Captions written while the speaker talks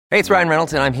Hey, it's Ryan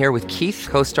Reynolds, and I'm here with Keith,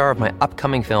 co-star of my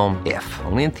upcoming film, If,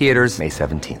 only in theaters May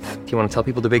 17th. Do you want to tell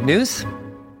people the big news?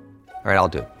 All right, I'll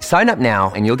do it. Sign up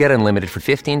now and you'll get unlimited for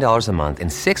 $15 a month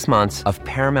and 6 months of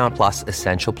Paramount Plus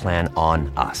Essential Plan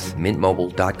on us.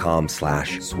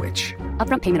 MintMobile.com/switch.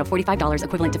 Upfront payment of $45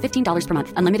 equivalent to $15 per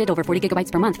month. Unlimited over 40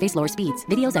 gigabytes per month. Face lower speeds.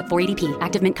 Videos at 480p.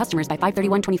 Active Mint customers by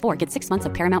 531.24 get 6 months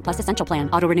of Paramount Plus Essential Plan.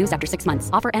 Auto renews after 6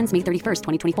 months. Offer ends May 31st,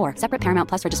 2024. Separate Paramount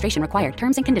Plus registration required.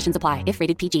 Terms and conditions apply if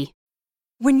rated PG.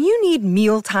 When you need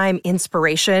mealtime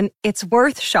inspiration, it's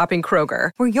worth shopping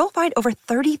Kroger, where you'll find over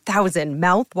 30,000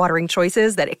 mouth-watering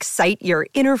choices that excite your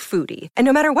inner foodie. And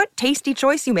no matter what tasty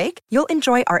choice you make, you'll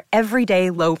enjoy our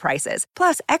everyday low prices,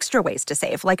 plus extra ways to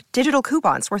save, like digital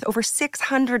coupons worth over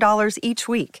 $600 each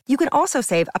week. You can also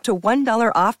save up to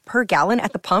 $1 off per gallon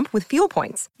at the pump with fuel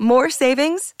points. More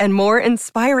savings and more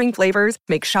inspiring flavors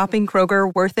make shopping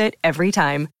Kroger worth it every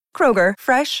time. Kroger,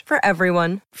 fresh for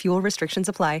everyone. Fuel restrictions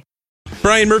apply.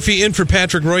 Brian Murphy in for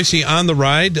Patrick Royce on the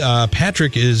ride.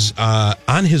 Patrick is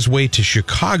on his way to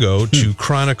Chicago to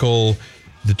chronicle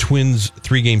the Twins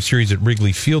 3-game series at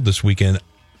Wrigley Field this weekend.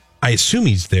 I assume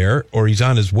he's there, or he's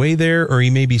on his way there, or he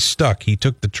may be stuck. He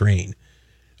took the train.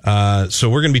 So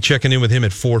we're going to be checking in with him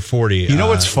at 4:40. You know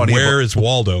what's funny? Where is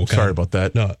Waldo? Sorry about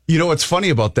that. No. You know what's funny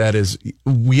about that is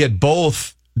we had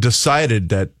both decided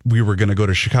that we were going to go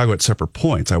to Chicago at separate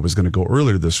points. I was going to go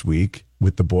earlier this week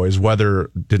with the boys. Weather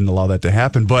didn't allow that to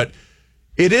happen. But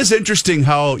it is interesting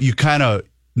how you kind of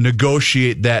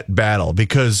negotiate that battle,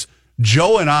 because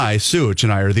Joe and I, Such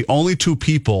and I, are the only two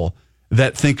people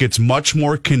that think it's much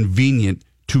more convenient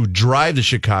to drive to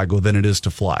Chicago than it is to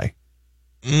fly.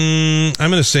 I'm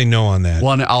going to say no on that.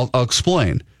 Well, and I'll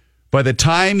explain. By the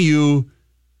time you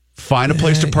find a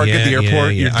place to park at the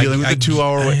airport, you're dealing with a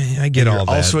 2-hour wait. I get all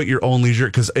that. Also at your own leisure,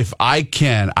 because if I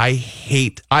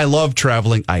love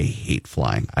traveling. I hate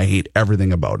flying. I hate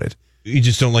everything about it. You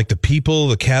just don't like the people,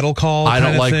 the cattle call? I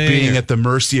don't like being at the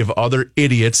mercy of other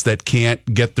idiots that can't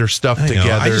get their stuff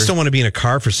together. I just don't want to be in a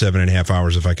car for 7.5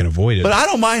 hours if I can avoid it. But I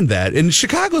don't mind that. And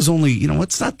Chicago's only,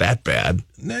 it's not that bad.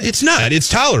 It's not. It's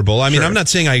tolerable. I mean, I'm not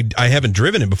saying I haven't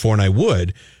driven it before, and I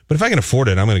would. But if I can afford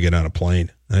it, I'm going to get on a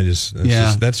plane.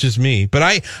 That's just me.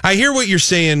 But I hear what you're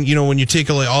saying. When you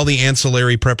take all the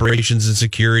ancillary preparations and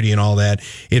security and all that,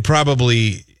 it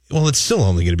probably, it's still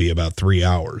only going to be about 3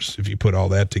 hours if you put all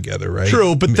that together, right?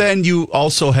 True, but then you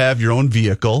also have your own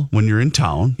vehicle when you're in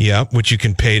town. Yeah, which you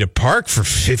can pay to park for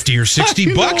 $50 or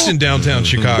 $60 in downtown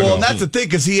Chicago. Well, and that's the thing,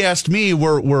 because he asked me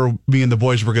where me and the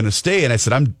boys were going to stay, and I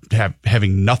said I'm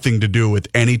having nothing to do with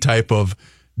any type of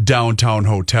downtown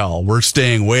hotel. We're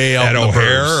staying way out at in the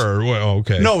O'Hare, burbs.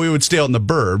 Okay. No, we would stay out in the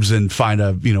burbs and find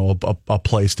a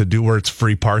place to do where it's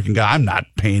free parking. I'm not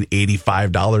paying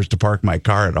 $85 to park my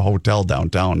car at a hotel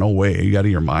downtown. No way. Are you out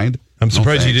of your mind? I'm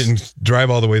surprised you didn't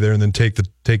drive all the way there and then take the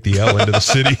L into the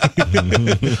city.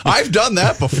 I've done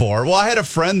that before. Well, I had a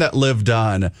friend that lived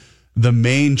on the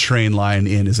main train line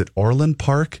is it Orland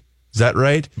Park? Is that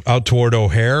right? Out toward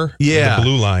O'Hare? Yeah. The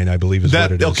Blue Line, I believe, is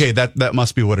what it is. Okay, that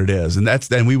must be what it is. And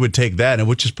we would take that,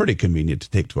 which is pretty convenient to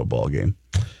take to a ball game.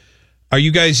 Are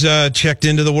you guys checked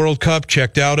into the World Cup,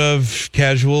 checked out of,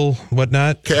 casual,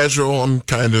 whatnot? Casual. I'm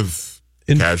kind of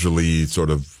casually, sort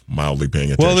of mildly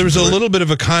paying attention. Well, there was a little bit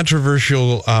of a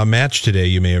controversial match today,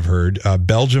 you may have heard.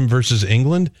 Belgium versus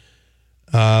England.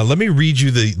 Let me read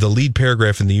you the lead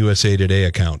paragraph in the USA Today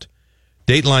account.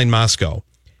 Dateline Moscow.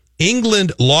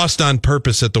 England lost on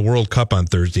purpose at the World Cup on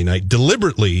Thursday night,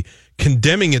 deliberately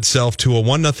condemning itself to a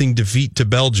 1-0 defeat to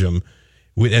Belgium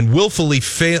and willfully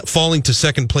falling to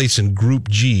second place in Group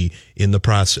G in the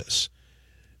process.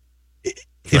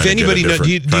 If anybody knows,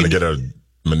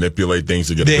 manipulate things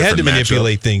to get. They had to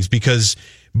manipulate things because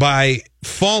by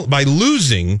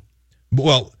losing,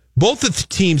 both the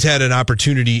teams had an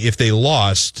opportunity if they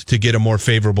lost to get a more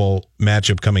favorable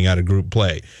matchup coming out of group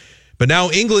play. But now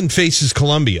England faces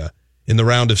Colombia in the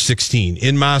round of 16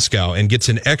 in Moscow and gets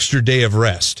an extra day of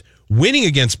rest. Winning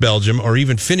against Belgium or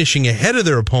even finishing ahead of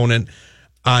their opponent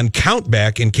on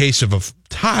countback in case of a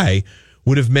tie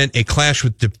would have meant a clash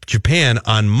with Japan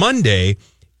on Monday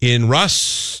in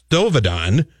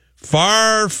Rostov-on,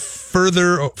 far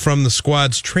further from the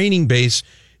squad's training base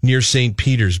near St.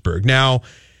 Petersburg. Now,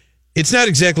 it's not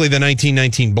exactly the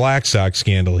 1919 Black Sox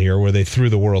scandal here where they threw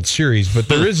the World Series, but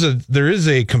there is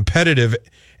a competitive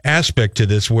aspect to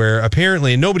this where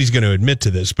apparently, and nobody's going to admit to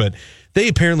this, but they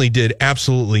apparently did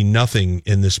absolutely nothing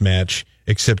in this match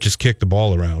except just kick the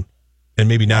ball around and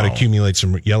maybe not accumulate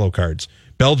some yellow cards.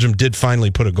 Belgium did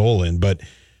finally put a goal in, but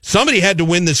somebody had to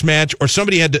win this match or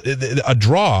somebody had a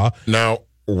draw. Now,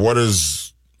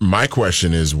 my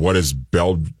question is, what is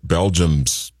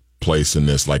Belgium's place in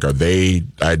this? Like, are they?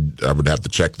 I would have to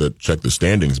check the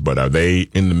standings, but are they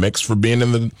in the mix for being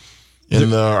in the?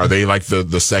 Are they like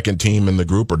the second team in the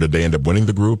group, or did they end up winning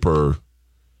the group, or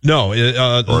no?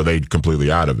 Or are they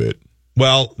completely out of it?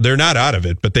 Well, they're not out of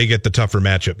it, but they get the tougher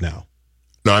matchup now.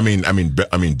 No, I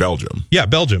mean Belgium. Yeah,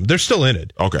 Belgium. They're still in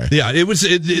it. Okay. Yeah,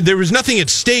 there was nothing at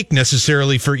stake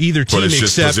necessarily for either team, but it's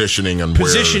just except positioning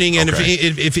and okay.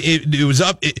 if it was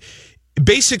up.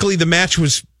 Basically, the match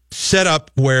was set up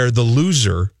where the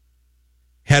loser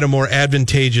had a more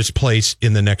advantageous place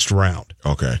in the next round.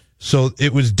 Okay. So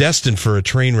it was destined for a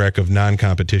train wreck of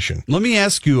non-competition. Let me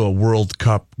ask you a World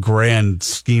Cup grand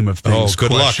scheme of things. Oh,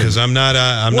 good luck, because I'm not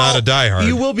a diehard.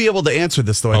 You will be able to answer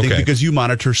this, though, I think, because you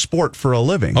monitor sport for a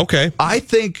living. Okay. I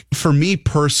think, for me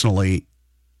personally,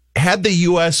 had the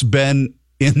U.S. been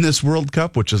in this World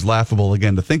Cup, which is laughable,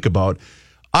 again, to think about,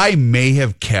 I may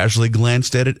have casually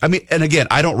glanced at it. I mean, and again,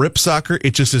 I don't rip soccer.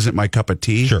 It just isn't my cup of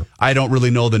tea. Sure. I don't really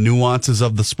know the nuances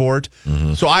of the sport.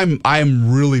 Mm-hmm. So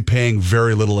I'm really paying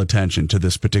very little attention to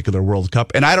this particular World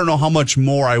Cup. And I don't know how much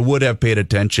more I would have paid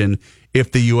attention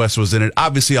if the U.S. was in it.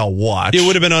 Obviously, I'll watch. It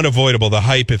would have been unavoidable. The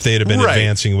hype, if they'd have been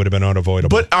advancing, would have been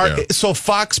unavoidable. But so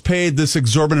Fox paid this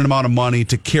exorbitant amount of money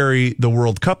to carry the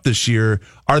World Cup this year.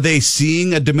 Are they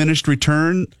seeing a diminished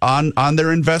return on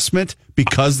their investment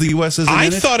because the U.S. isn't in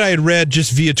it? I thought I had read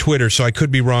just via Twitter, so I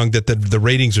could be wrong, that the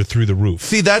ratings are through the roof.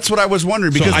 See, that's what I was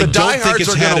wondering, because the diehards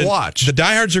are going to watch. The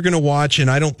diehards are going to watch,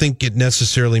 and I don't think it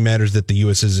necessarily matters that the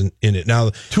U.S. isn't in it.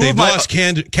 Now, they've lost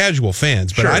casual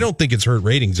fans, but I don't think it's hurt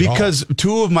ratings at all. Because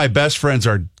two of my best friends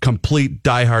are complete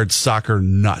diehard soccer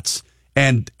nuts.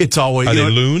 And it's always... Are they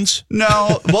loons?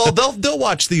 No. Well, they'll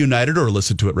watch the United or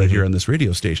listen to it right here on this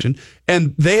radio station.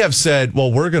 And they have said,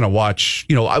 well, we're going to watch...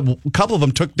 a couple of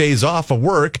them took days off of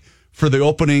work for the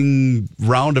opening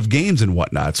round of games and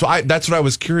whatnot. So that's what I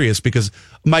was curious, because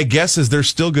my guess is they're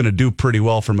still going to do pretty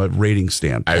well from a rating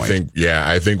standpoint.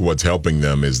 I think what's helping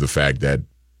them is the fact that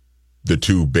the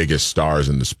two biggest stars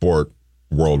in the sport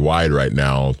worldwide right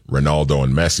now, Ronaldo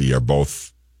and Messi, are both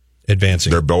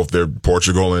advancing. They're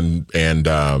Portugal and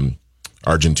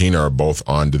Argentina are both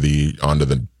onto the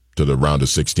round of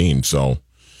 16. So,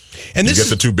 and you get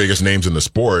the two biggest names in the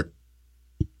sport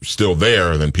still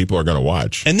there, then people are going to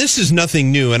watch. And this is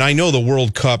nothing new. And I know the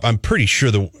World Cup, I'm pretty sure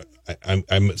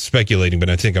I'm speculating, but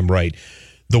I think I'm right.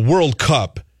 The World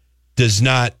Cup does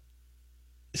not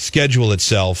schedule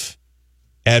itself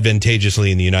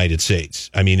advantageously in the United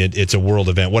States. I mean, it's a world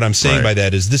event. What I'm saying by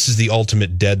that is this is the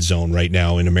ultimate dead zone right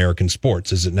now in American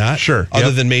sports, is it not? Sure.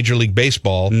 Other than Major League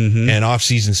Baseball and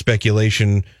off-season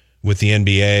speculation with the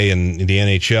NBA and the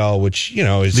NHL, which,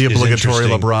 is the obligatory interesting.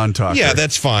 LeBron talk. Yeah,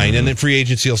 that's fine. Mm-hmm. And then free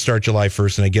agency will start July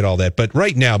 1st, and I get all that. But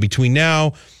right now, between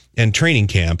now and training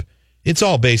camp, it's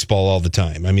all baseball all the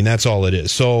time. I mean, that's all it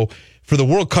is. So for the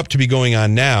World Cup to be going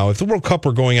on now, if the World Cup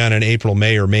were going on in April,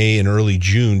 May and early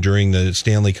June during the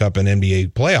Stanley Cup and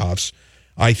NBA playoffs,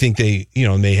 I think they,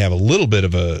 may have a little bit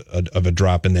of a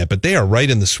drop in that. But they are right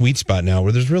in the sweet spot now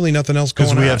where there's really nothing else going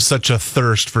on. Because we have such a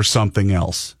thirst for something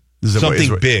else.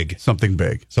 Something big. Something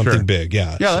big. Something big,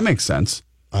 yeah. Yeah, that makes sense.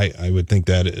 I would think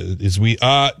that is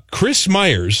Chris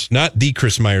Myers, not the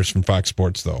Chris Myers from Fox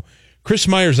Sports, though. Chris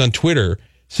Myers on Twitter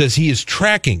says he is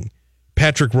tracking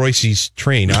Patrick Royce's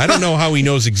train. Now, I don't know how he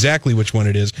knows exactly which one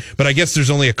it is, but I guess there's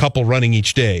only a couple running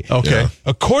each day. Okay. Yeah.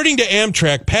 According to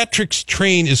Amtrak, Patrick's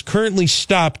train is currently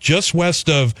stopped just west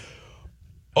of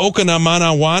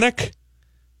Oconomowoc,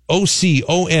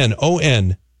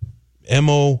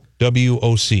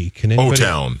 O-C-O-N-O-N-M-O-W-O-C.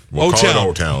 O-Town. We'll call it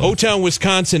O-Town. O-Town,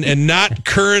 Wisconsin, and not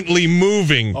currently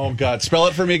moving. Oh, God. Spell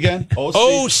it for me again.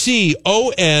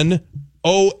 O-C-O-N-O-M.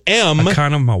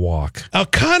 Oconomowoc.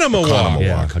 Oconomowoc.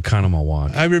 Yeah,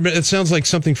 Oconomowoc. I remember. It sounds like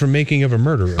something from Making of a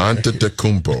Murderer.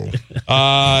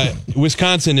 Antetokounmpo.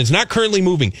 Wisconsin is not currently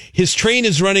moving. His train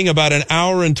is running about an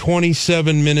hour and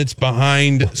 27 minutes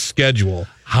behind schedule.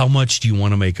 How much do you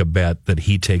want to make a bet that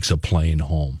he takes a plane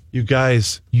home? You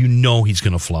guys, you know he's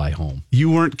going to fly home.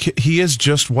 He is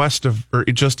just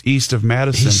just east of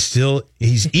Madison.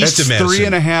 He's east of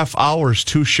Madison. 3.5 hours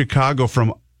to Chicago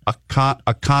from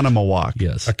Oconomowoc.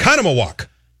 Yes. Oconomowoc.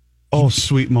 Oh,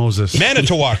 sweet Moses.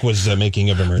 Manitowoc was Making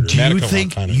of a Murderer.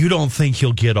 You don't think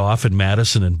he'll get off in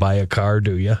Madison and buy a car,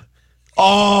 do you?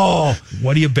 Oh,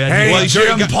 what do you bet? Hey,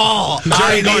 Jim Paul,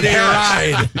 I need a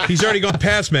ride. He's already gone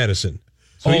past Madison.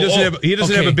 So he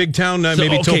doesn't have a big town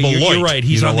maybe till Beloit. You're right.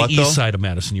 He's on the east side of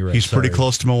Madison. You're right. He's pretty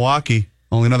close to Milwaukee.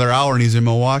 Only another hour and he's in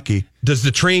Milwaukee. Does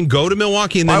the train go to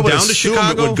Milwaukee and then down to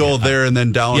Chicago? It would go there and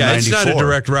then down 94. Yeah, it's not a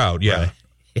direct route. Yeah. Right.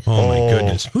 Oh my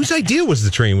goodness! Whose idea was the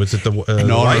train? Was it the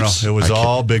No. wife's? It was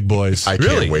all big boys. I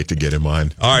can't wait to get him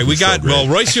on. All right, we got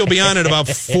Royce will be on at about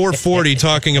 4:40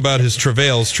 talking about his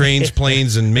travails, trains,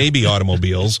 planes, and maybe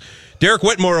automobiles. Derek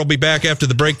Whitmore will be back after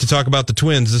the break to talk about the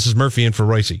Twins. This is Murphy in for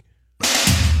Royce.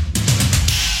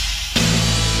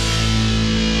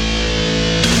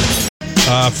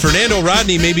 Fernando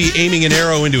Rodney may be aiming an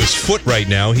arrow into his foot right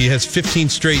now. He has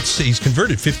he's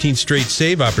converted 15 straight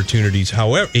save opportunities.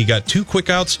 However, he got 2 quick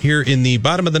outs here in the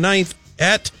bottom of the 9th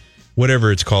at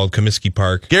whatever it's called, Comiskey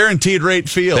Park. Guaranteed rate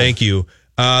field. Thank you.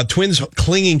 Twins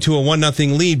clinging to a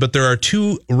 1-0 lead, but there are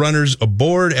 2 runners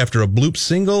aboard after a bloop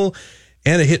single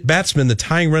and a hit batsman. The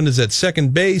tying run is at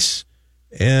second base.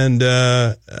 And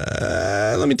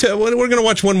let me tell you, we're going to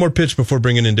watch one more pitch before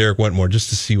bringing in Derek Whitmore just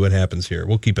to see what happens here.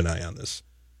 We'll keep an eye on this.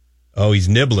 Oh, he's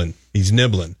nibbling.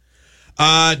 Derek,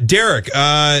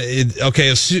 okay,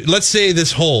 let's say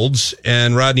this holds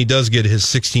and Rodney does get his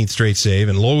 16th straight save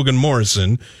and Logan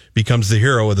Morrison becomes the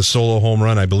hero of the solo home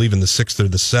run, I believe in the 6th or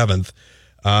the 7th.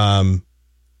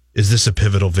 Is this a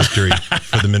pivotal victory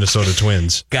for the Minnesota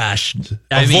Twins? Gosh.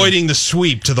 Avoiding the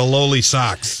sweep to the lowly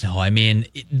Sox. No, I mean,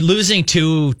 losing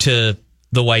 2 to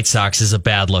the White Sox is a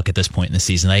bad look at this point in the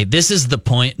season. This is the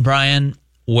point, Brian,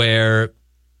 where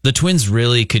the Twins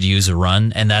really could use a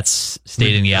run, and that's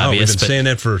stating the obvious. We've been saying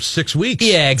that for 6 weeks.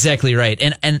 Yeah, exactly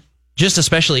right. And just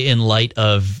especially in light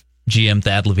of GM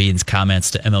Thad Levine's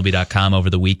comments to MLB.com over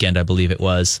the weekend, I believe it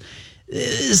was.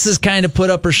 This is kind of put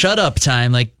up or shut up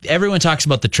time. Like, everyone talks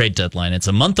about the trade deadline. It's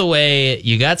a month away.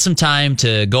 You got some time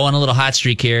to go on a little hot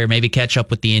streak here, maybe catch up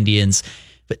with the Indians.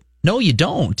 But no, you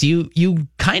don't. You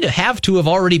kind of have to have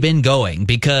already been going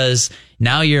because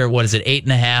now you're,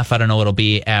 8.5? I don't know what it'll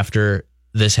be after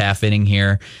this half inning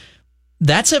here.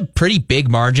 That's a pretty big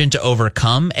margin to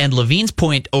overcome. And Levine's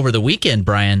point over the weekend,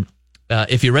 Brian,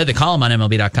 if you read the column on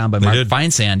MLB.com by Mark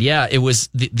Feinsand, it was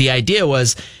the idea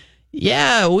was,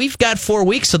 yeah, we've got 4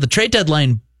 weeks to the trade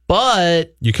deadline,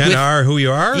 but you kind of are who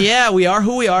you are? Yeah, we are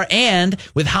who we are. And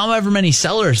with however many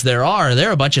sellers there are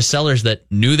a bunch of sellers that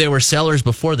knew they were sellers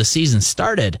before the season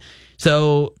started.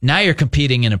 So now you're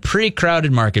competing in a pretty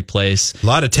crowded marketplace. A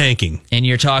lot of tanking. And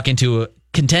you're talking to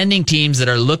contending teams that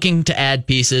are looking to add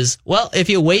pieces. Well, if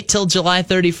you wait till July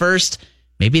 31st,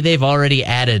 maybe they've already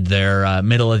added their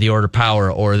middle of the order power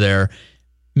or their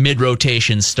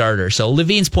mid-rotation starter. So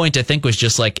Levine's point, I think, was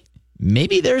just like,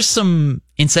 maybe there's some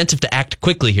incentive to act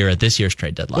quickly here at this year's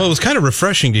trade deadline. Well, it was kind of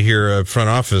refreshing to hear a front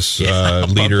office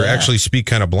leader actually speak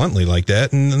kind of bluntly like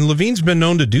that. And Levine's been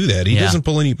known to do that. He doesn't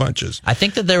pull any punches. I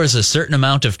think that there was a certain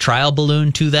amount of trial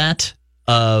balloon to that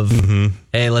of,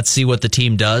 hey, let's see what the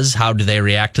team does. How do they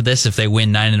react to this if they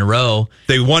win 9 in a row?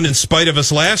 They won in spite of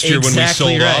us last year when we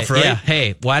sold off, right? Yeah.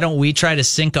 Hey, why don't we try to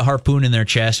sink a harpoon in their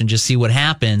chest and just see what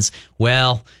happens?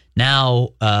 Well,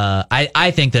 now,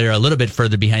 I think they're a little bit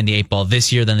further behind the 8 ball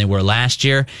this year than they were last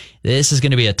year. This is going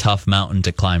to be a tough mountain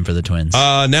to climb for the Twins.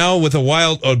 Now with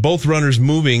both runners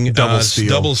moving, double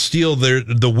steal.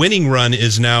 The winning run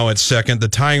is now at second. The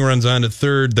tying run's on at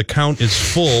third. The count is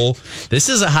full. This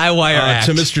is a high wire act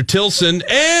to Mr. Tilson,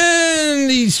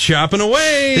 and he's chopping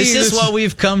away. This is what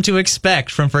we've come to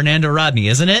expect from Fernando Rodney,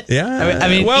 isn't it? Yeah. I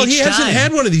mean, well, he hasn't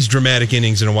had one of these dramatic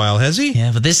innings in a while, has he?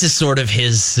 Yeah, but this is sort of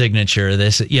his signature.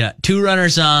 2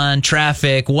 runners on,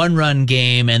 traffic, 1-run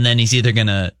game, and then he's either going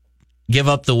to give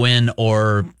up the win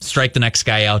or strike the next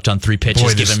guy out on 3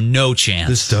 pitches, give him no chance.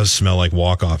 This does smell like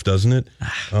walk-off, doesn't it?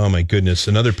 Oh, my goodness.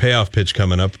 Another payoff pitch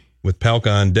coming up with Palka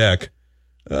on deck.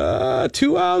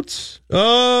 2 outs.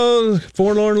 Oh,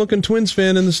 forlorn-looking Twins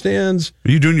fan in the stands.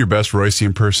 Are you doing your best Royce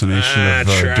impersonation of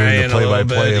doing the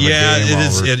play-by-play of a game? Yeah,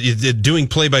 it is. Doing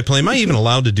play-by-play. Am I even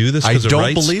allowed to do this? I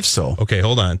don't believe so. Okay,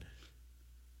 hold on.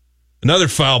 Another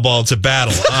foul ball. It's a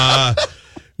battle.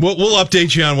 We'll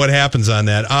update you on what happens on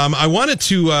that. I wanted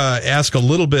to ask a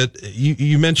little bit.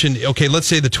 You mentioned, okay, let's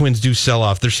say the Twins do sell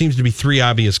off. There seems to be 3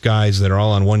 obvious guys that are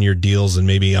all on 1-year deals and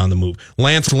maybe on the move.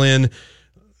 Lance Lynn,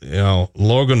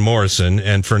 Logan Morrison,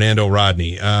 and Fernando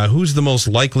Rodney. Who's the most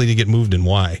likely to get moved and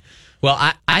why? Well,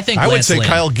 I think I Lance would say Lynn.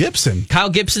 Kyle Gibson.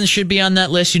 Kyle Gibson should be on that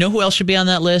list. You know who else should be on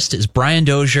that list? Is Brian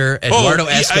Dozier, Eduardo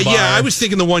Escobar. Yeah, I was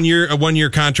thinking the one year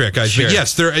contract guys. Sure. But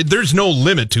yes, there's no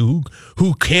limit to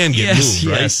who can get moved,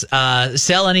 right? Yes.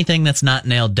 Sell anything that's not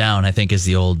nailed down, I think, is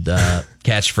the old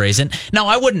catchphrase. And now,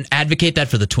 I wouldn't advocate that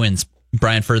for the Twins,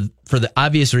 Brian, for the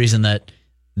obvious reason that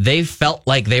they felt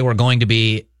like they were going to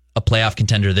be a playoff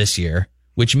contender this year,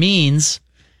 which means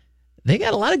they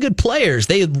got a lot of good players.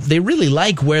 They really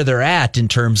like where they're at in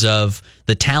terms of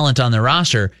the talent on their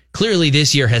roster. Clearly,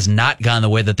 this year has not gone the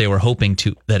way that they were hoping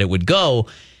that it would go.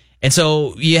 And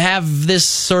so you have this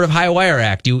sort of high wire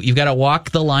act. You've got to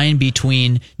walk the line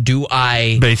between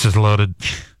bases loaded.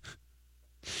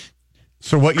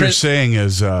 So what you're saying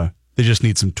is they just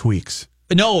need some tweaks.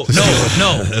 No. As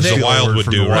the Wild would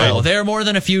do, right? No, they're more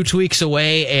than a few tweaks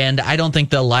away, and I don't think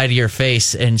they'll lie to your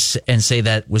face and say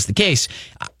that was the case.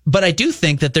 But I do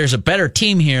think that there's a better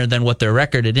team here than what their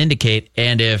record would indicate.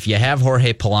 And if you have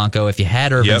Jorge Polanco, if you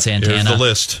had Irvin Santana, here's the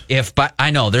list. I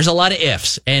know there's a lot of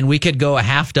ifs, and we could go a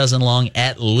half dozen long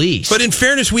at least. But in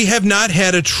fairness, we have not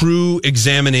had a true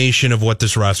examination of what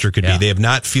this roster could be. They have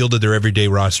not fielded their everyday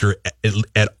roster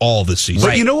at all this season.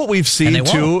 But you know what we've seen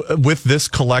too with this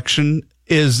collection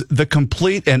is the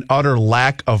complete and utter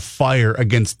lack of fire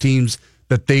against teams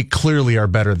that they clearly are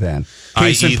better than.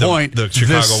 Case in point, the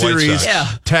Chicago this series, White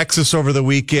Sox. Texas over the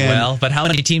weekend. Well, but how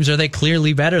many teams are they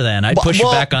clearly better than? I'd push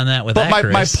you back on that with that,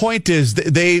 Chris. My point is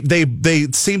they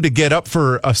seem to get up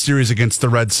for a series against the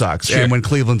Red Sox and when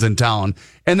Cleveland's in town.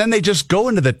 And then they just go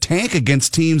into the tank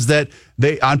against teams that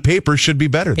they, on paper, should be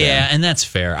better than. Yeah, and that's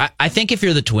fair. I think if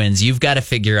you're the Twins, you've got to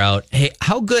figure out, hey,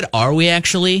 how good are we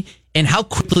actually? And how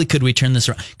quickly could we turn this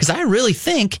around? Because I really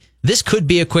think this could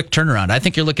be a quick turnaround. I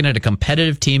think you're looking at a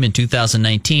competitive team in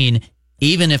 2019,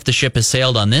 even if the ship has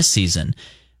sailed on this season.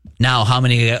 Now, how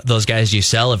many of those guys do you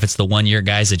sell? If it's the one-year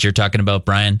guys that you're talking about,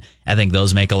 Brian, I think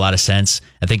those make a lot of sense.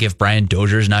 I think if Brian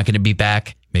Dozier's not going to be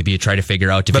back, maybe you try to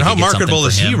figure out if you can get something for him. But how marketable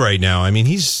is he right now? I mean,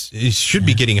 he should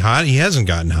be getting hot. He hasn't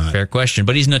gotten hot. Fair question.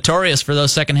 But he's notorious for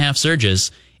those second-half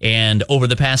surges. And over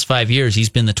the past 5 years, he's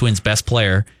been the Twins' best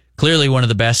player. Clearly one of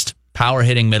the best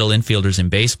power-hitting middle infielders in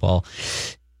baseball.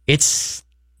 It's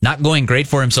not going great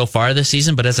for him so far this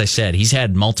season, but as I said, he's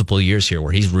had multiple years here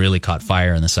where he's really caught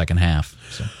fire in the second half.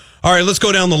 So. All right, let's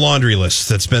go down the laundry list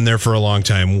that's been there for a long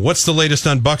time. What's the latest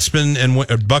on Buxton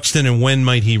and when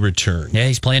might he return? Yeah,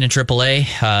 he's playing in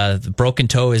AAA. The broken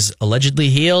toe is allegedly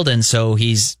healed, and so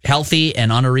he's healthy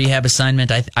and on a rehab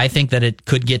assignment. I think that it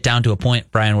could get down to a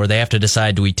point, Brian, where they have to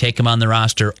decide, do we take him on the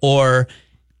roster or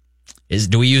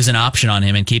do we use an option on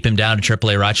him and keep him down to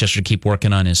AAA Rochester to keep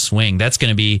working on his swing? That's going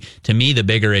to be, to me, the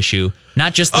bigger issue.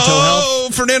 Not just the toe health. Oh,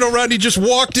 Fernando Rodney just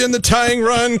walked in the tying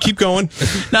run. Keep going.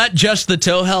 Not just the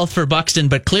toe health for Buxton,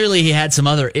 but clearly he had some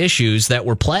other issues that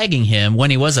were plaguing him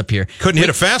when he was up here. Couldn't hit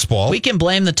a fastball. We can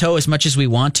blame the toe as much as we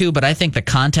want to, but I think the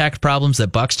contact problems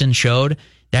that Buxton showed,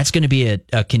 that's going to be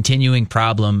a continuing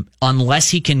problem unless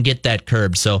he can get that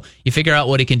curb. So you figure out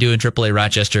what he can do in AAA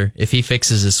Rochester. If he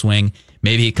fixes his swing,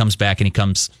 maybe he comes back and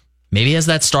maybe as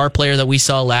that star player that we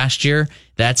saw last year.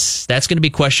 That's going to be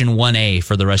question 1A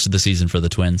for the rest of the season for the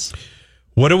Twins.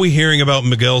 What are we hearing about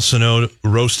Miguel Sano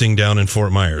roasting down in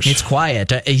Fort Myers? It's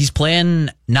quiet. He's playing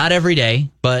not every day,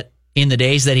 but in the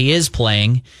days that he is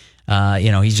playing,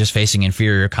 he's just facing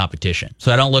inferior competition.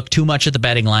 So I don't look too much at the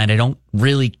batting line. I don't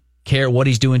really care what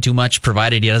he's doing too much,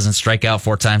 provided he doesn't strike out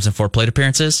 4 times in 4 plate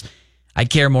appearances. I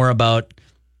care more about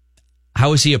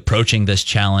how is he approaching this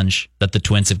challenge that the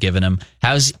Twins have given him?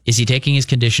 Is he taking his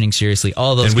conditioning seriously?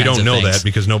 All those, and we kinds don't of know things. that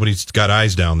because nobody's got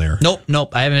eyes down there.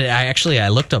 Nope. I haven't. I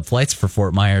looked up flights for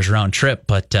Fort Myers round trip,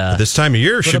 but this time of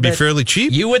year should be fairly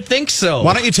cheap. You would think so.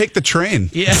 Why don't you take the train?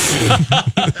 Yeah. Does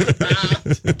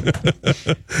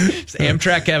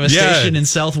Amtrak have a station in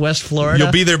Southwest Florida?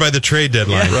 You'll be there by the trade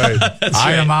deadline. Right.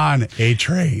 I am on a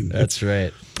train. That's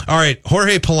right. All right,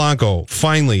 Jorge Polanco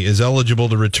finally is eligible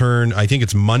to return. I think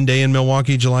it's Monday in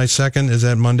Milwaukee, July 2nd. Is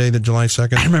that Monday, July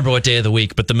 2nd? I don't remember what day of the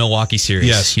week, but the Milwaukee series.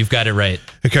 Yes. You've got it right.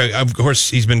 Okay, of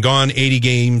course, he's been gone 80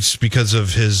 games because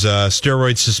of his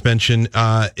steroid suspension.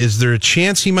 Is there a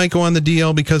chance he might go on the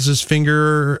DL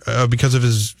because of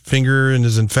his finger and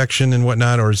his infection and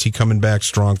whatnot, or is he coming back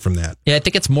strong from that? Yeah, I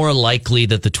think it's more likely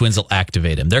that the Twins will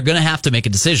activate him. They're going to have to make a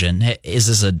decision. Hey, is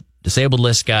this a disabled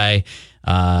list guy?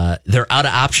 They're out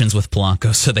of options with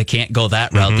Polanco, so they can't go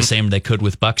that route the same they could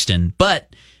with Buxton.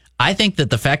 But I think that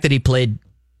the fact that he played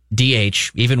DH,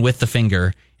 even with the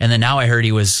finger, and then now I heard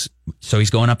he's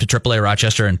going up to AAA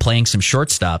Rochester and playing some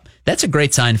shortstop. That's a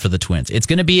great sign for the Twins. It's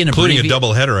going to be including a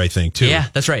doubleheader, I think, too. Yeah,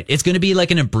 that's right. It's going to be like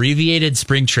an abbreviated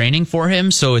spring training for him,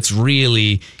 so it's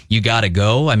really, you got to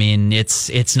go. I mean,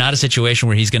 it's not a situation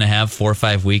where he's going to have 4 or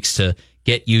 5 weeks to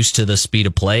get used to the speed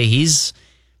of play.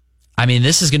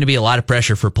 This is going to be a lot of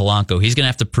pressure for Polanco. He's going to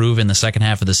have to prove in the second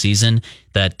half of the season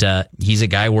that he's a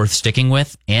guy worth sticking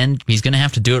with, and he's going to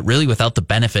have to do it really without the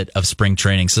benefit of spring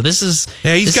training. So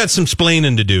he's got some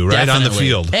splaining to do, right, on the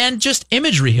field. And just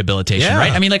image rehabilitation,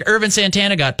 right? I mean, like Irvin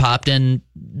Santana got popped, and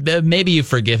maybe you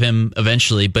forgive him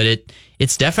eventually, but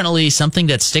it's definitely something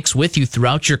that sticks with you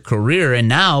throughout your career, and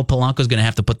now Polanco's going to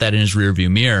have to put that in his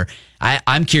rearview mirror.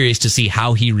 I'm curious to see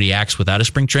how he reacts without a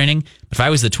spring training. If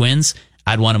I was the Twins,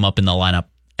 I'd want him up in the lineup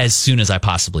as soon as I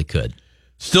possibly could.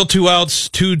 Still 2 outs,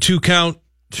 2 count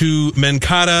to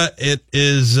Moncada. It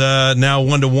is now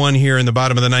 1-1 here in the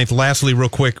bottom of the ninth. Lastly, real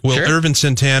quick, will Irvin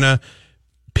Santana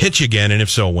pitch again, and if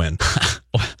so, when?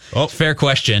 Fair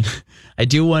question. I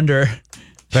do wonder.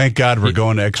 Thank God we're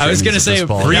going to extra. I was going to say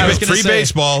free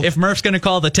baseball. If Murph's going to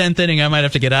call the 10th inning, I might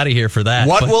have to get out of here for that.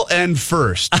 What will end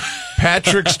first?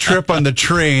 Patrick's trip on the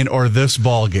train or this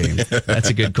ball game? That's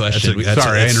a good question.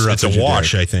 Sorry, I interrupted. It's a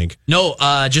wash, I think. No,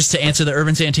 just to answer the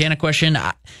Irvin Santana question,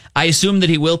 I assume that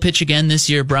he will pitch again this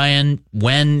year, Brian.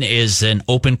 When is an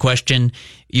open question.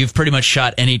 You've pretty much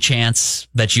shot any chance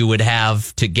that you would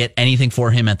have to get anything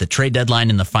for him at the trade deadline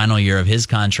in the final year of his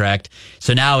contract.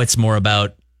 So now it's more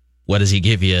about, what does he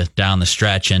give you down the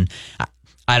stretch? And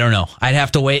I don't know. I'd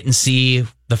have to wait and see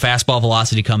the fastball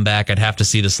velocity come back. I'd have to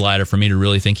see the slider for me to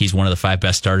really think he's one of the 5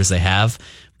 best starters they have.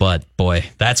 But boy,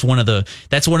 that's one of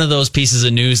those pieces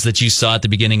of news that you saw at the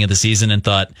beginning of the season and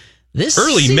thought, this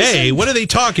early season, May, what are they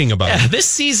talking about? Yeah, this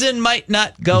season might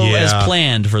not go as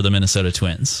planned for the Minnesota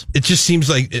Twins. It just seems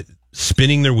like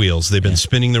spinning their wheels. They've been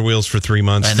spinning their wheels for 3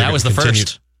 months. And that was the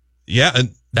first. Yeah.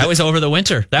 That was over the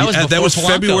winter. That was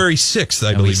February 6th,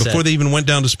 I believe, before they even went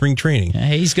down to spring training. Yeah,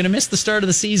 he's going to miss the start of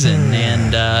the season,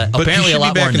 and apparently a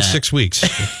lot more than that. But he should be back in 6 weeks.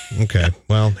 Okay.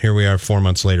 Well, here we are 4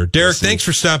 months later. Derek, thanks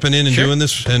for stopping in and doing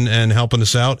this and helping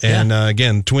us out. And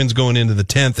again, Twins going into the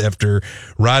 10th after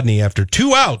Rodney, after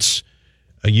 2 outs,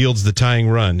 yields the tying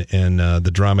run, and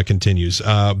the drama continues.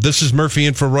 This is Murphy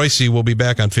in for Royce. We'll be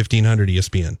back on 1500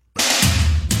 ESPN.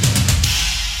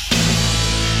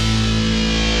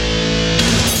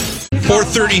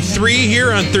 4:33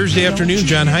 here on Thursday afternoon.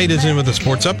 John Haidt is in with a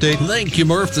sports update. Thank you,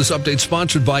 Murph. This update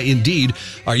sponsored by Indeed.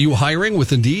 Are you hiring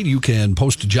with Indeed? You can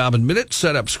post a job in minutes,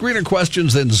 set up screener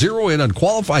questions, then zero in on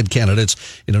qualified candidates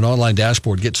in an online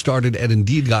dashboard. Get started at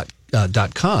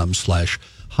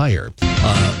Indeed.com/hire.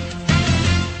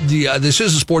 This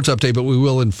is a sports update, but we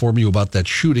will inform you about that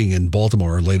shooting in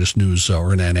Baltimore. Our latest news,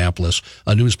 or in Annapolis,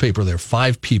 a newspaper there.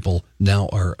 5 people now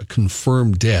are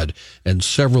confirmed dead and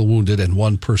several wounded, and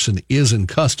 1 person is in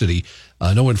custody.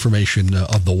 No information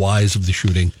of the whys of the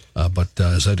shooting, but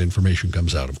as that information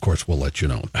comes out, of course, we'll let you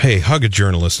know. Hey, hug a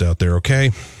journalist out there,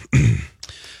 okay?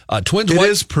 Twins. It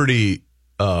is pretty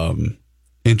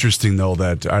interesting, though,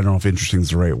 that I don't know if interesting is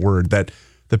the right word, that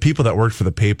the people that worked for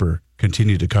the paper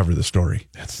continue to cover the story.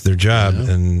 That's their job,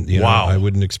 and know, I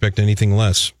wouldn't expect anything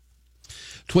less.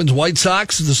 Twins White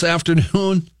Sox this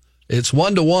afternoon. It's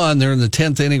 1-1. They're in the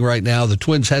 10th inning right now. The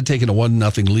Twins had taken a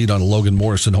 1-0 lead on a Logan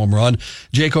Morrison home run.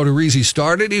 Jake Odorizzi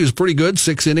started. He was pretty good.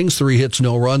 6 innings, 3 hits,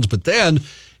 no runs. But then,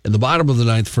 in the bottom of the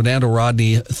ninth, Fernando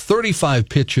Rodney, 35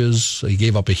 pitches. He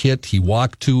gave up a hit. He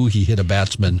walked 2. He hit a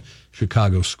batsman.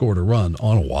 Chicago scored a run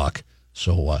on a walk.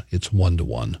 So it's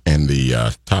 1-1. And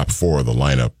the top 4 of the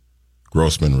lineup,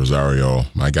 Grossman, Rosario,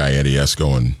 my guy Eddie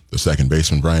Esco, and the second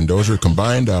baseman Brian Dozier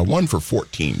combined 1 for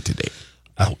 14 today.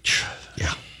 Ouch.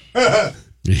 Yeah.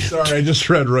 Sorry, I just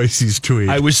read Royce's tweet.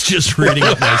 I was just reading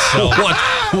it myself.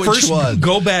 Which one?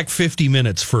 Go back 50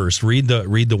 minutes first. Read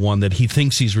the one that he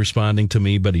thinks he's responding to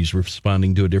me, but he's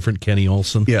responding to a different Kenny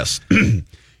Olson. Yes.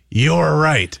 You're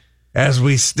right. As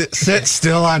we sit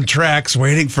still on tracks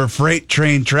waiting for freight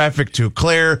train traffic to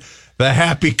clear, the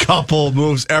happy couple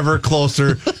moves ever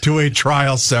closer to a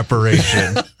trial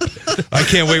separation. I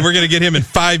can't wait. We're going to get him in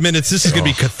 5 minutes. This is going to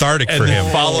be cathartic for him.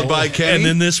 Followed by Kenny. And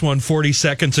then this one 40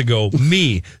 seconds ago.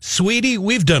 Me, sweetie,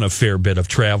 we've done a fair bit of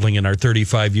traveling in our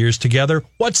 35 years together.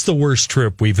 What's the worst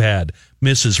trip we've had?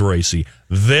 Mrs. Royce,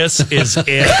 this is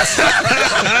it.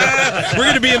 We're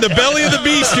going to be in the belly of the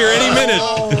beast here any minute.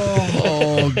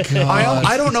 Oh, God.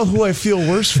 I don't know who I feel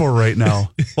worse for right now.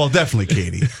 Well, definitely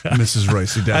Katie, Mrs.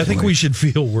 Royce. Definitely. I think we should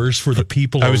feel worse for the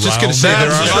people I was just going to say,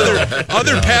 there are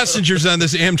other Yeah. passengers on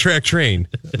this Amtrak train.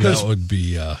 That would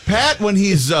be... Pat, when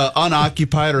he's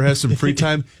unoccupied or has some free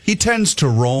time, he tends to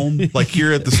roam, like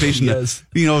here at the station, Yes.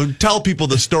 to tell people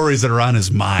the stories that are on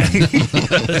his mind.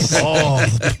 Oh,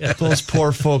 those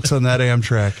poor folks on that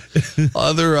Amtrak.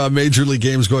 Other Major League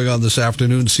games going on this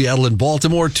afternoon. Seattle and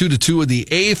Baltimore, 2-2 in the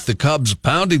 8th. The Cubs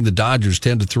pounding the Dodgers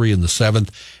 10-3 in the 7th.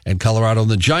 And Colorado and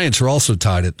the Giants are also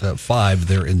tied at 5.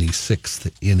 They're in the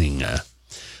 6th inning.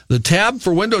 The tab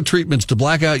for window treatments to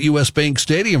black out U.S. Bank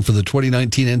Stadium for the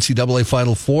 2019 NCAA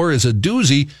Final Four is a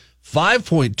doozy,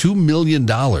 $5.2 million.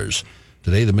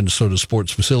 Today, the Minnesota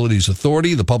Sports Facilities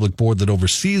Authority, the public board that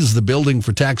oversees the building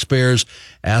for taxpayers,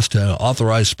 asked to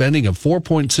authorize spending of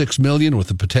 $4.6 million with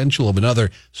the potential of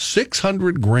another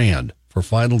 $600,000 for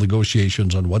final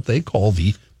negotiations on what they call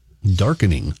the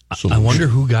darkening solution. I wonder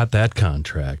who got that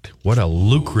contract. What a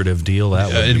lucrative deal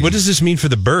that would be. What does this mean for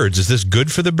the birds? Is this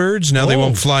good for the birds? Now they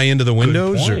won't fly into the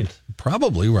windows? Or?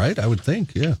 Probably, right? I would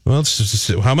think, yeah. Well, it's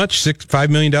just, how much? $5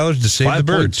 million to save the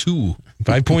birds.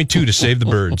 5.2 to save the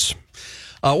birds.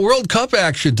 World Cup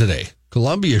action today.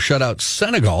 Colombia shut out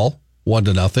Senegal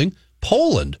 1-0.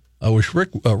 Poland, I wish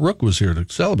Rook was here to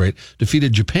celebrate,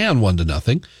 defeated Japan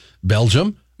 1-0.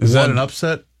 Belgium. Is that an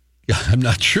upset? Yeah, I'm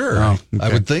not sure. Oh, okay.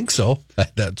 I would think so.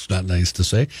 That's not nice to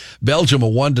say. Belgium, a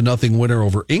 1-0 winner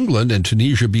over England, and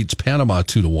Tunisia beats Panama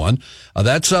 2-1.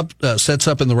 That's up. Sets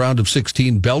up in the round of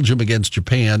 16. Belgium against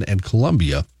Japan and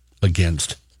Colombia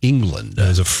against England.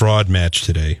 There's a fraud match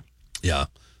today. Yeah,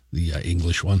 the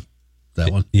English one.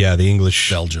 That one. Yeah, the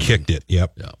English Belgium kicked it.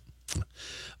 Yep. Yeah.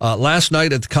 Last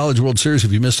night at the College World Series,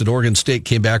 if you missed it, Oregon State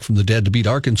came back from the dead to beat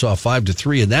Arkansas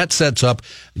 5-3, and that sets up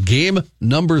game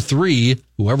number 3.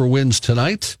 Whoever wins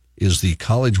tonight is the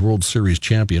College World Series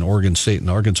champion, Oregon State and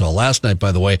Arkansas. Last night,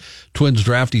 by the way, Twins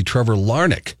draftee Trevor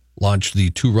Larnach launched the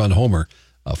 2-run homer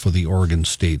for the Oregon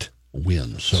State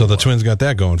win. So the Twins got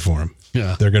that going for them.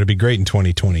 Yeah, they're going to be great in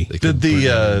 2020. Did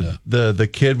the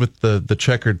kid with the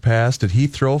checkered pass? Did he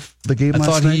throw the game? I last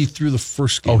thought night? he threw the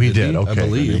first game. Oh, he did. Okay, I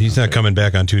believe he's not coming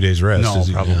back on 2 days rest. No, is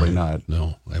he? probably not.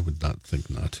 No, I would not think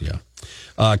not. Yeah.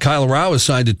 Kyle Rao has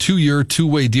signed a 2-year,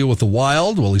 2-way deal with the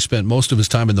Wild. Well, he spent most of his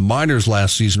time in the minors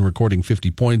last season, recording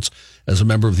 50 points as a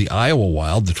member of the Iowa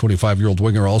Wild. The 25-year-old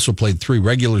winger also played 3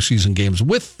 regular season games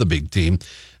with the big team.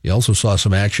 He also saw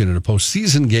some action in a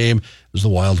postseason game as the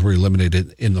Wild were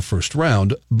eliminated in the first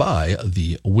round by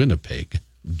the Winnipeg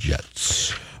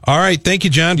Jets. All right. Thank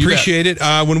you, John. Appreciate it.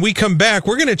 When we come back,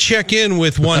 we're going to check in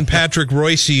with one Patrick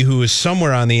Royce, who is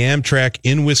somewhere on the Amtrak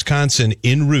in Wisconsin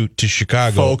en route to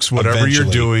Chicago. Folks, whatever you're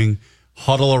doing,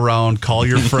 huddle around, call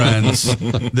your friends.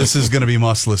 This is going to be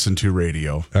must listen to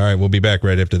radio. All right. We'll be back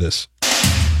right after this.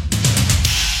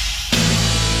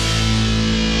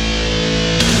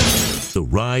 The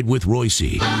Ride with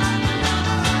Royce on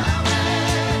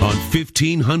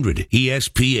 1500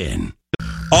 ESPN.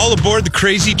 All aboard the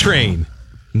crazy train.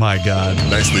 My God.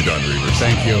 Nicely done, Reavers.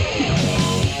 Thank you.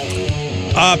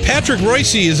 Patrick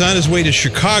Royce is on his way to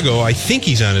Chicago. I think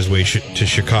he's on his way to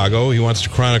Chicago. He wants to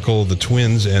chronicle the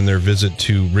Twins and their visit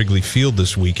to Wrigley Field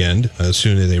this weekend. As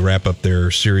soon as they wrap up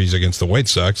their series against the White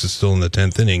Sox, it's still in the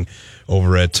 10th inning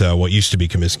over at what used to be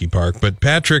Comiskey Park. But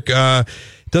Patrick,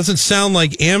 doesn't sound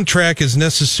like Amtrak is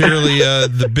necessarily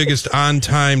the biggest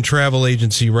on-time travel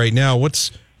agency right now. What's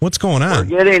going on?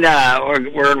 We're getting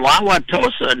we're in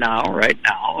Wauwatosa right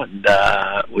now, and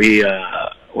we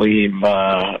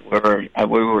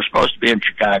were supposed to be in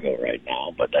Chicago right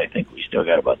now, but I think we still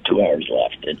got about 2 hours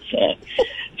left. It's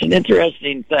an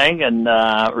interesting thing, and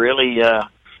really.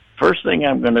 First thing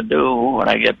I'm going to do when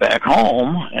I get back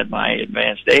home at my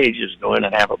advanced age is go in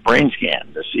and have a brain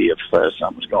scan to see if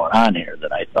something's going on here,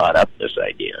 that I thought up this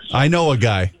idea. So, I know a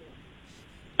guy.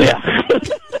 Yeah.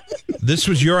 This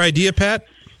was your idea, Pat?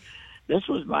 This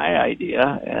was my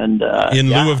idea. And in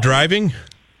lieu of driving?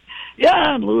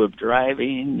 Yeah, in lieu of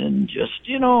driving, and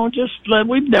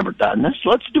we've never done this.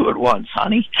 Let's do it once,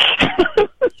 honey.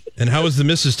 And how is the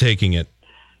missus taking it?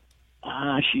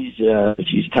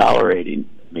 She's tolerating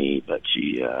me, but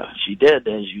she did,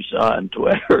 as you saw on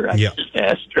Twitter. I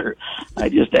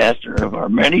just asked her of our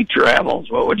many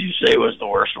travels, what would you say was the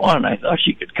worst one? I thought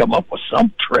she could come up with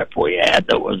some trip we had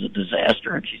that was a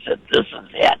disaster, and she said, "This is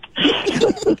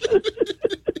it."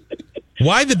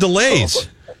 Why the delays?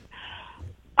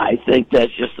 I think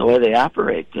that's just the way they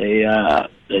operate.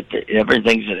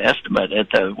 Everything's an estimate.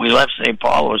 We left St.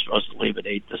 Paul. We were supposed to leave at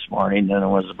 8 this morning. Then it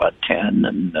was about 10,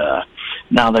 and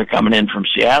now they're coming in from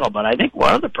Seattle. But I think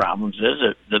one of the problems is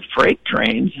that the freight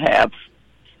trains have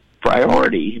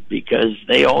priority because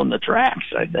they own the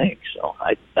tracks, I think. So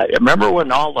I remember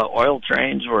when all the oil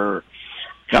trains were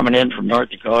coming in from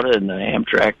North Dakota and the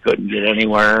Amtrak couldn't get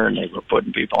anywhere, and they were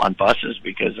putting people on buses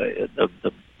because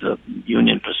the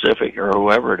Union Pacific or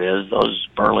whoever it is, those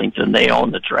Burlington, they own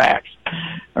the tracks,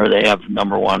 or they have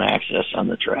number one access on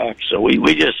the track. So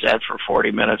we just sat for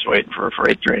 40 minutes waiting for a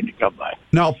freight train to come by.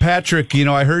 Now, Patrick,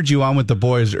 I heard you on with the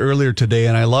boys earlier today,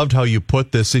 and I loved how you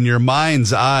put this. In your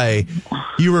mind's eye,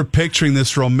 you were picturing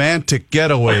this romantic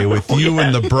getaway with you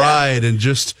and the bride, and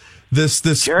just this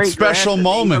special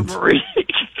moment.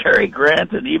 Cary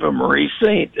Grant and Eva Marie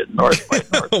Saint at North by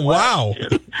Northwest. Wow.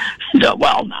 No,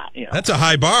 well, not. That's a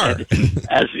high bar.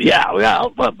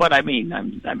 But I mean,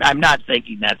 I'm not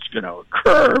thinking that's going to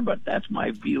occur, but that's my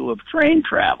view of train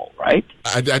travel, right?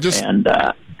 I just and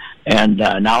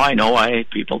now I know why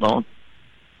people don't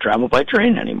travel by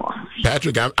train anymore.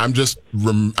 Patrick, I'm just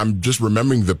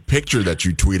remembering the picture that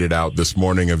you tweeted out this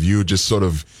morning of you just sort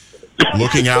of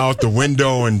looking out the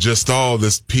window and just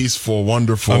this peaceful,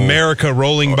 wonderful America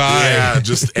rolling by. Yeah,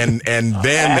 just and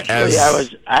then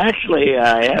I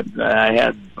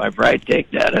had my bride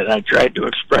take that, and I tried to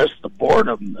express the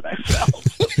boredom that I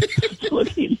felt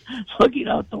looking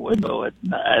out the window at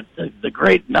the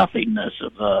great nothingness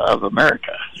of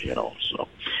America. So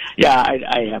yeah,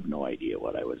 I have no idea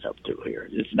what I was up to here.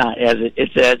 It's not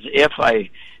it's as if I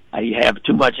have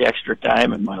too much extra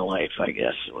time in my life, I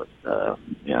guess.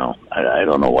 I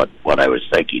don't know what I was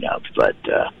thinking of, but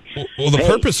well, the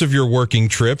purpose of your working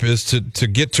trip is to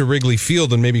get to Wrigley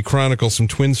Field and maybe chronicle some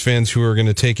Twins fans who are going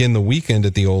to take in the weekend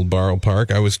at the old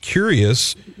ballpark. I was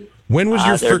curious, when was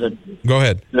your first? Go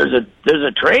ahead. There's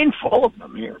a train full of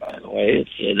them here, by the way.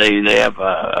 They have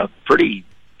a pretty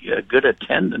good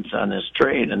attendance on this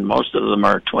train, and most of them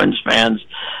are Twins fans.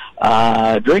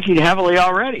 Drinking heavily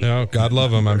already. Oh, God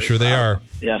love them. I'm sure they are.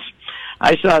 Yes.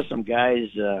 I saw some guys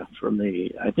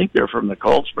I think they're from the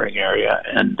Cold Spring area,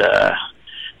 and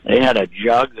they had a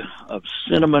jug of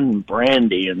cinnamon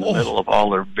brandy in the middle of all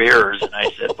their beers, and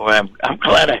I said, "Boy, I'm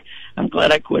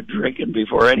glad I quit drinking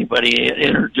before anybody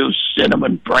introduced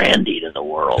cinnamon brandy to the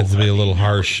world." It's be a little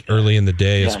harsh early in the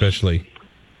day, yes. Especially.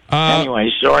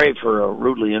 Anyway, sorry for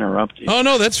rudely interrupting. Oh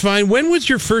no, that's fine. When was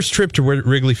your first trip to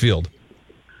Wrigley Field?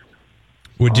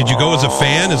 Did you go as a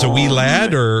fan, as a wee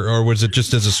lad, or was it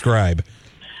just as a scribe?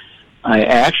 I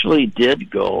actually did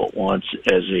go once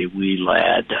as a wee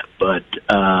lad, but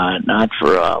not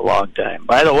for a long time.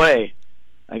 By the way,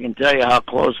 I can tell you how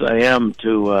close I am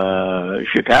to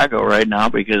Chicago right now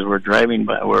because we're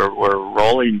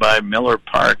rolling by Miller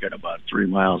Park at about 3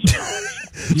 miles an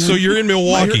hour. So you're in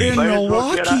Milwaukee. You're in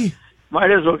Milwaukee. Might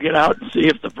as well get out and see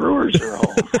if the Brewers are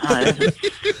home.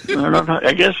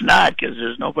 I guess not, because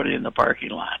there's nobody in the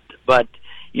parking lot. But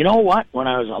you know what? When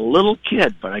I was a little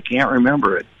kid, but I can't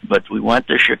remember it, but we went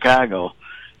to Chicago,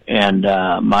 and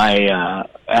my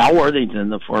Al Worthington,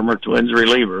 the former Twins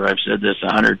reliever, I've said this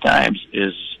 100 times,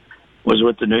 was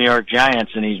with the New York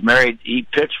Giants, and he's married. He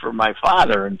pitched for my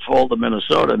father in Fulda,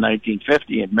 Minnesota, in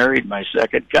 1950, and married my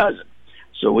second cousin.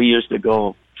 So we used to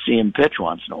go see him pitch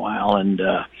once in a while, and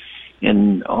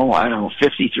in, I don't know,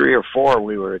 53 or 4,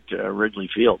 we were at Wrigley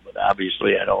Field, but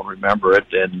obviously I don't remember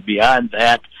it. And beyond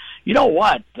that, you know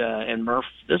what, and Murph,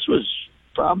 this was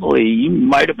probably, you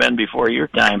might have been before your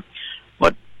time,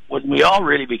 but when we all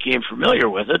really became familiar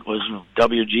with it was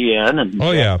WGN and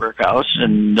Brickhouse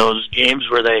and those games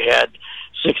where they had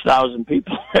 6,000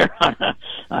 people there on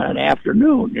an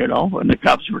afternoon, and the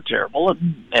Cubs were terrible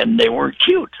and they weren't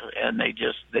cute, and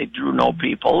they drew no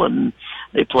people, and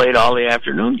they played all the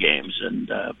afternoon games,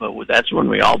 but that's when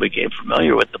we all became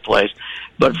familiar with the place.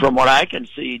 But from what I can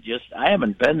see, I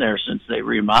haven't been there since they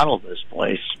remodeled this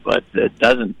place, but it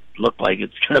doesn't look like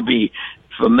it's going to be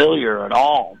familiar at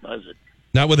all, does it?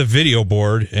 Not with a video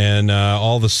board and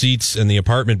all the seats and the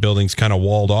apartment buildings kind of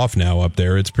walled off now up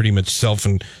there. It's pretty much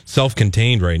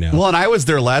self-contained right now. Well, and I was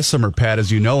there last summer, Pat,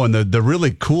 as you know, and the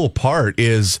really cool part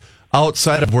is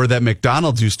outside of where that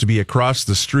McDonald's used to be across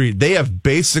the street, they have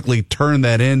basically turned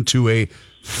that into a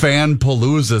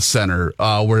fan-palooza center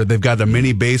where they've got a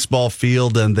mini baseball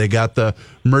field and they got the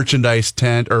merchandise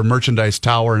tent or merchandise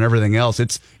tower and everything else.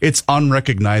 It's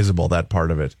unrecognizable, that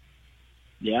part of it.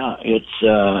 Yeah, it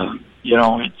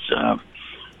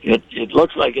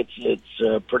looks like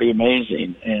it's pretty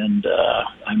amazing, and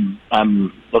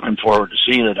I'm looking forward to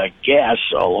seeing it, I guess,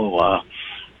 although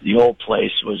the old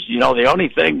place was, the only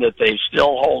thing that they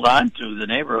still hold on to, the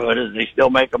neighborhood, is they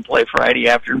still make them play Friday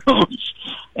afternoons.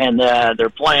 And they're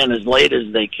playing as late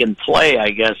as they can play, I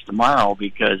guess, tomorrow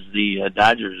because the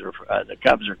the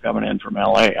Cubs are coming in from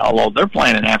L.A., although they're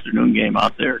playing an afternoon game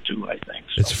out there, too, I think.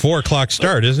 So. It's 4 o'clock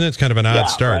start, isn't it? It's kind of an odd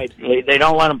start. Right. They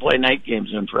don't let them play night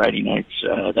games on Friday nights.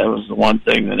 That was the one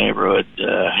thing the neighborhood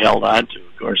held on to.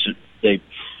 Of course,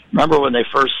 remember when they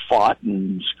first fought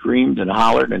and screamed and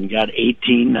hollered and got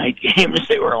 18 night games?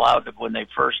 They were allowed to, when they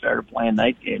first started playing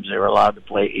night games, they were allowed to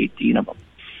play 18 of them.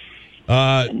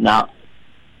 Now,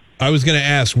 I was going to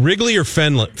ask, Wrigley or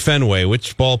Fenway,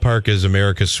 which ballpark is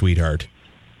America's sweetheart?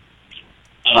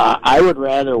 I would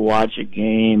rather watch a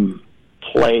game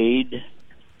played.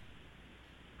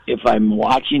 If I'm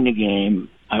watching the game,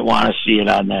 I want to see it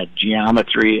on that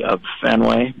geometry of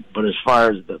Fenway. But as far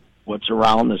as what's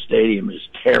around the stadium is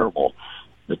terrible.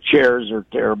 The chairs are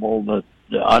terrible.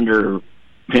 The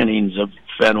underpinnings of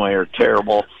Fenway are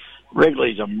terrible.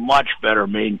 Wrigley's a much better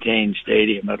maintained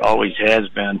stadium. It always has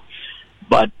been.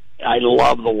 But I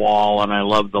love the wall, and I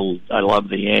love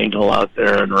the angle out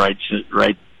there and right,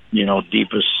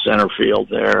 deepest center field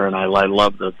there, and I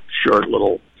love the short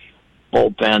little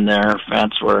bullpen there,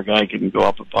 fence work. I can go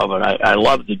up above it. I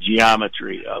love the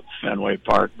geometry of Fenway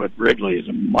Park, but Wrigley is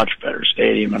a much better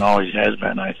stadium and always has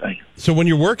been, I think. So when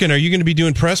you're working, are you going to be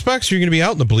doing press box, or are you going to be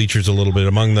out in the bleachers a little bit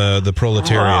among the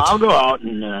proletariat? I'll go out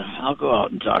and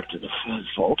talk to the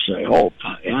folks. I hope.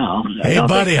 Yeah. Hey,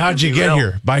 buddy, how'd you get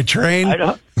here? By train? I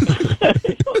don't.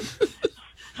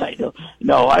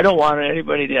 No, I don't want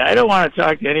anybody. I don't want to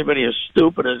talk to anybody as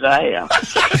stupid as I am.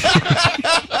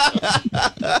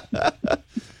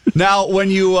 Now,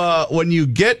 when you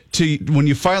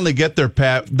finally get there,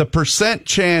 Pat, the percent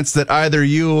chance that either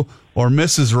you or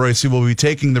Mrs. Royce will be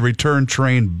taking the return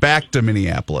train back to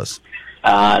Minneapolis?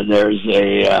 There's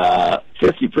a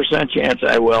 50% chance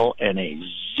I will, and a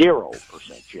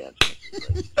 0% chance.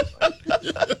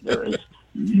 There is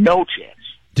no chance.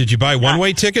 Did you buy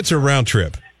one-way tickets or round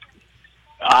trip?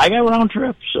 I got round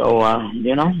trip, so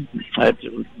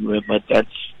but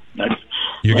that's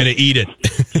you're going to eat it.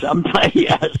 Sometimes,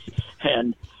 yes,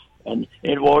 and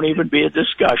it won't even be a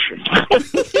discussion.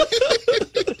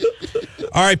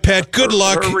 All right, Pat. Good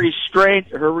luck. Her restraint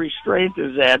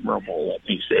is admirable. Let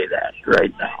me say that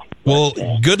right now. Well,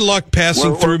 good luck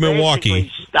passing through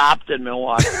Milwaukee. Stopped in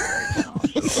Milwaukee right now.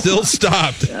 So. Still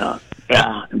stopped. Yeah.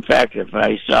 In fact, if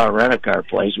I saw a rent-a-car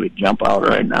place, we'd jump out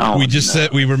right now. We just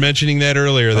said we were mentioning that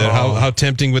earlier. That how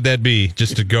tempting would that be,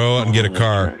 just to go out and get a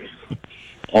car?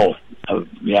 Right.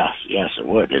 Yes, it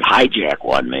would. It'd hijack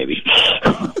one, maybe.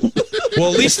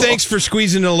 Well, at least thanks for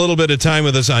squeezing a little bit of time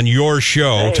with us on your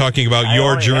show, talking about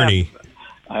your journey.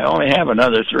 I only have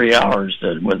another 3 hours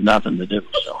with nothing to do.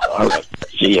 So, all right,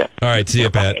 see ya. All right, see ya,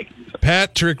 Pat.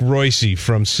 Patrick Royce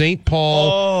from St.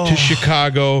 Paul to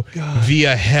Chicago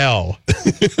via hell.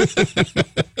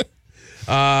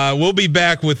 We'll be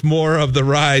back with more of The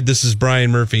Ride. This is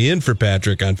Brian Murphy in for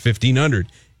Patrick on 1500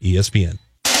 ESPN.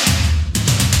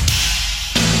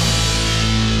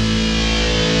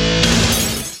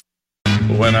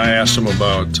 When I asked him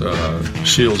about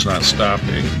Shields not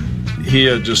stopping, he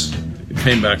had just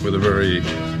came back with a very,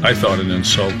 I thought, an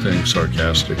insulting,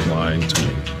 sarcastic line to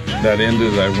me. That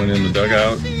ended, I went in the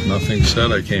dugout, nothing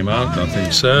said. I came out,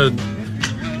 nothing said,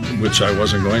 which I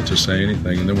wasn't going to say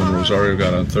anything. And then when Rosario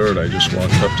got on third, I just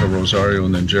walked up to Rosario,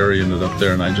 and then Jerry ended up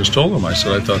there, and I just told him, I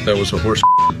said, I thought that was a horse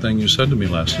thing you said to me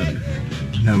last inning.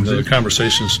 And the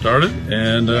conversation started,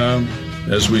 and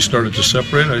as we started to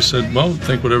separate, I said, well,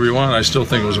 think whatever you want. I still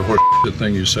think it was a horse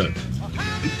thing you said.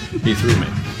 He threw me.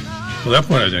 Well, at that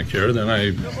point, I didn't care. Then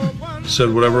I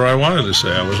said whatever I wanted to say.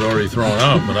 I was already thrown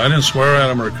out, but I didn't swear at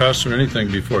him or cuss or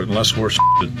anything before, unless horse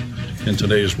in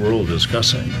today's world is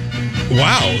cussing.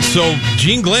 Wow. So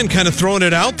Gene Glenn kind of throwing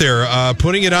it out there,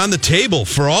 putting it on the table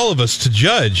for all of us to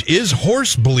judge. Is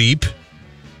horse bleep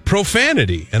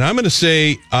profanity? And I'm going to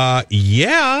say,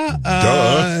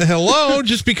 hello.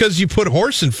 Just because you put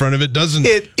horse in front of it doesn't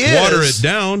water it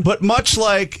down. But much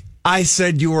like I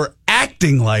said, you were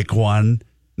acting like one,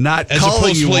 not as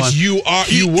calling you one. You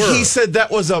were. He said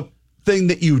that was a thing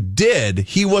that you did.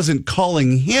 He wasn't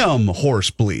calling him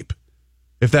horse bleep,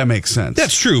 if that makes sense.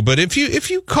 That's true. But if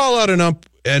you call out an ump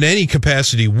in any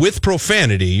capacity with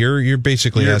profanity, you're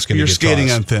basically asking to get skating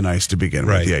tossed on thin ice to begin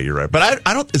with. Right. Yeah, you're right. But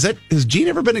I don't. Has Gene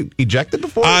ever been ejected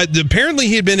before? Apparently,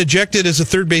 he had been ejected as a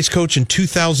third base coach in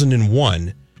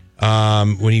 2001.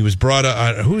 When he was brought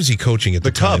up, who was he coaching at the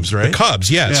time? Cubs, right? The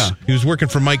Cubs, yes. Yeah. He was working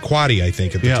for Mike Quaddy, I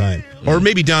think, at the time. Or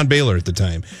maybe Don Baylor at the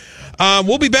time.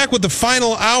 We'll be back with the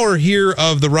final hour here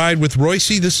of The Ride with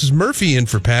Royce. This is Murphy in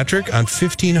for Patrick on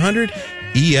 1500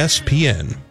 ESPN.